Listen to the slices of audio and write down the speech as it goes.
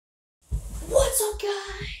What's up,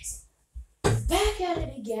 guys? Back at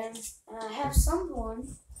it again. I have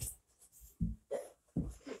someone.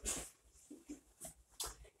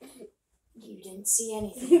 You didn't see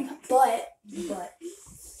anything, but we're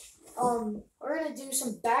gonna do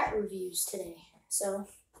some bat reviews today. So,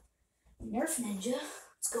 Nerf Ninja,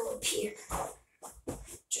 let's go up here.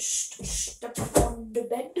 Just step on the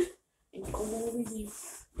bed and come over here.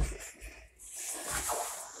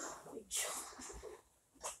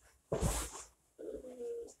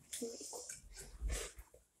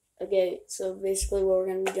 Okay, so basically what we're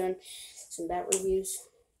going to be doing, some bat reviews.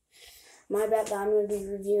 My bat that I'm going to be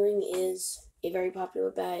reviewing is a very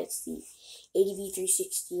popular bat. It's the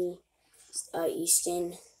ADV360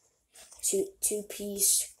 Easton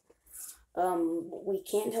two-piece. We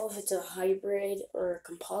can't tell if it's a hybrid or a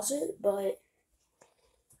composite, but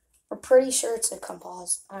we're pretty sure it's a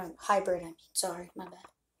composite. Hybrid, sorry, my bad.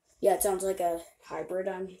 Yeah, it sounds like a hybrid,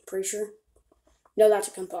 I'm pretty sure. No, that's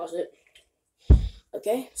a composite.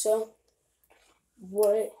 Okay, so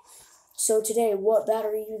today, what bat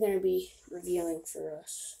are you going to be reviewing for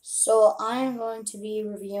us? So I'm going to be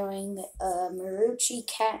reviewing a Marucci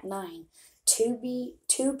Cat 9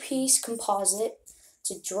 two-piece composite.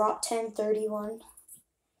 It's a drop 1031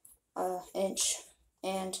 inch,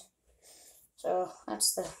 and so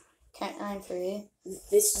that's the Cat 9 for you.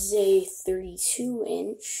 This is a 32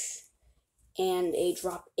 inch and a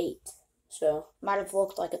drop 8. So might have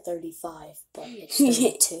looked like a 35, but it's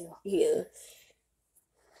 32. Yeah.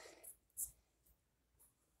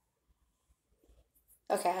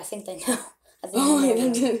 Okay, I think they know.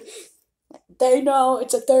 They know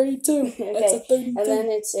it's a 32. Okay, it's a 32. And then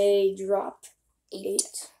it's a drop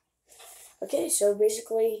 8. Okay, so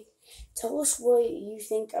basically, tell us what you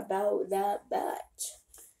think about that bat.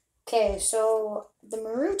 Okay, so the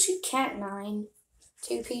Marucci Cat 9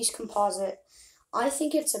 two-piece composite, I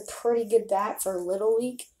think it's a pretty good bat for Little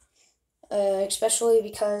League, especially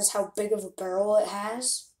because how big of a barrel it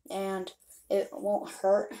has, and it won't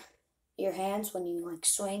hurt your hands when you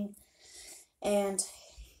swing. And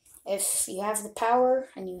if you have the power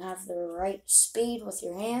and you have the right speed with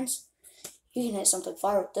your hands, you can hit something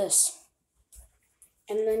fire with this.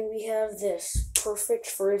 And then we have this, perfect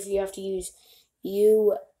for if you have to use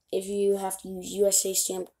USA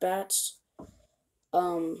stamped bats.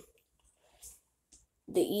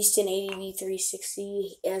 The Easton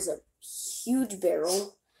ADV360 has a huge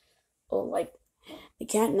barrel. The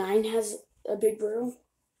Cat 9 has a big barrel.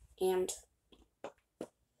 And,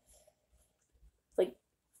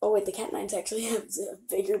 the Cat 9 actually has a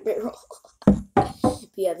bigger barrel. But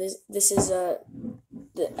yeah, this is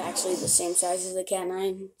actually the same size as the Cat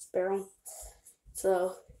 9 barrel.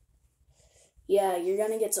 So, yeah, you're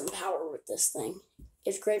going to get some power with this thing.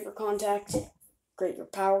 It's great for contact, great for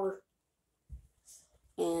power,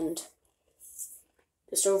 and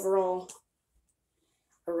just overall,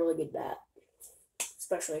 a really good bat.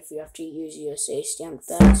 Especially if you have to use USA stamped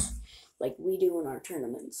bats like we do in our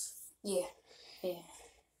tournaments. Yeah.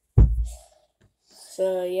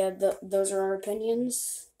 So, yeah, those are our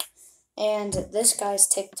opinions. And this guy's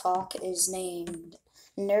TikTok is named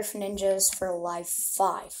Nerf Ninjas for Life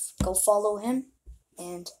 5. Go follow him,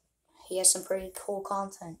 and he has some pretty cool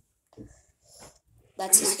content.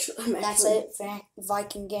 That's it,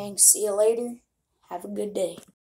 Viking Gang. See you later. Have a good day.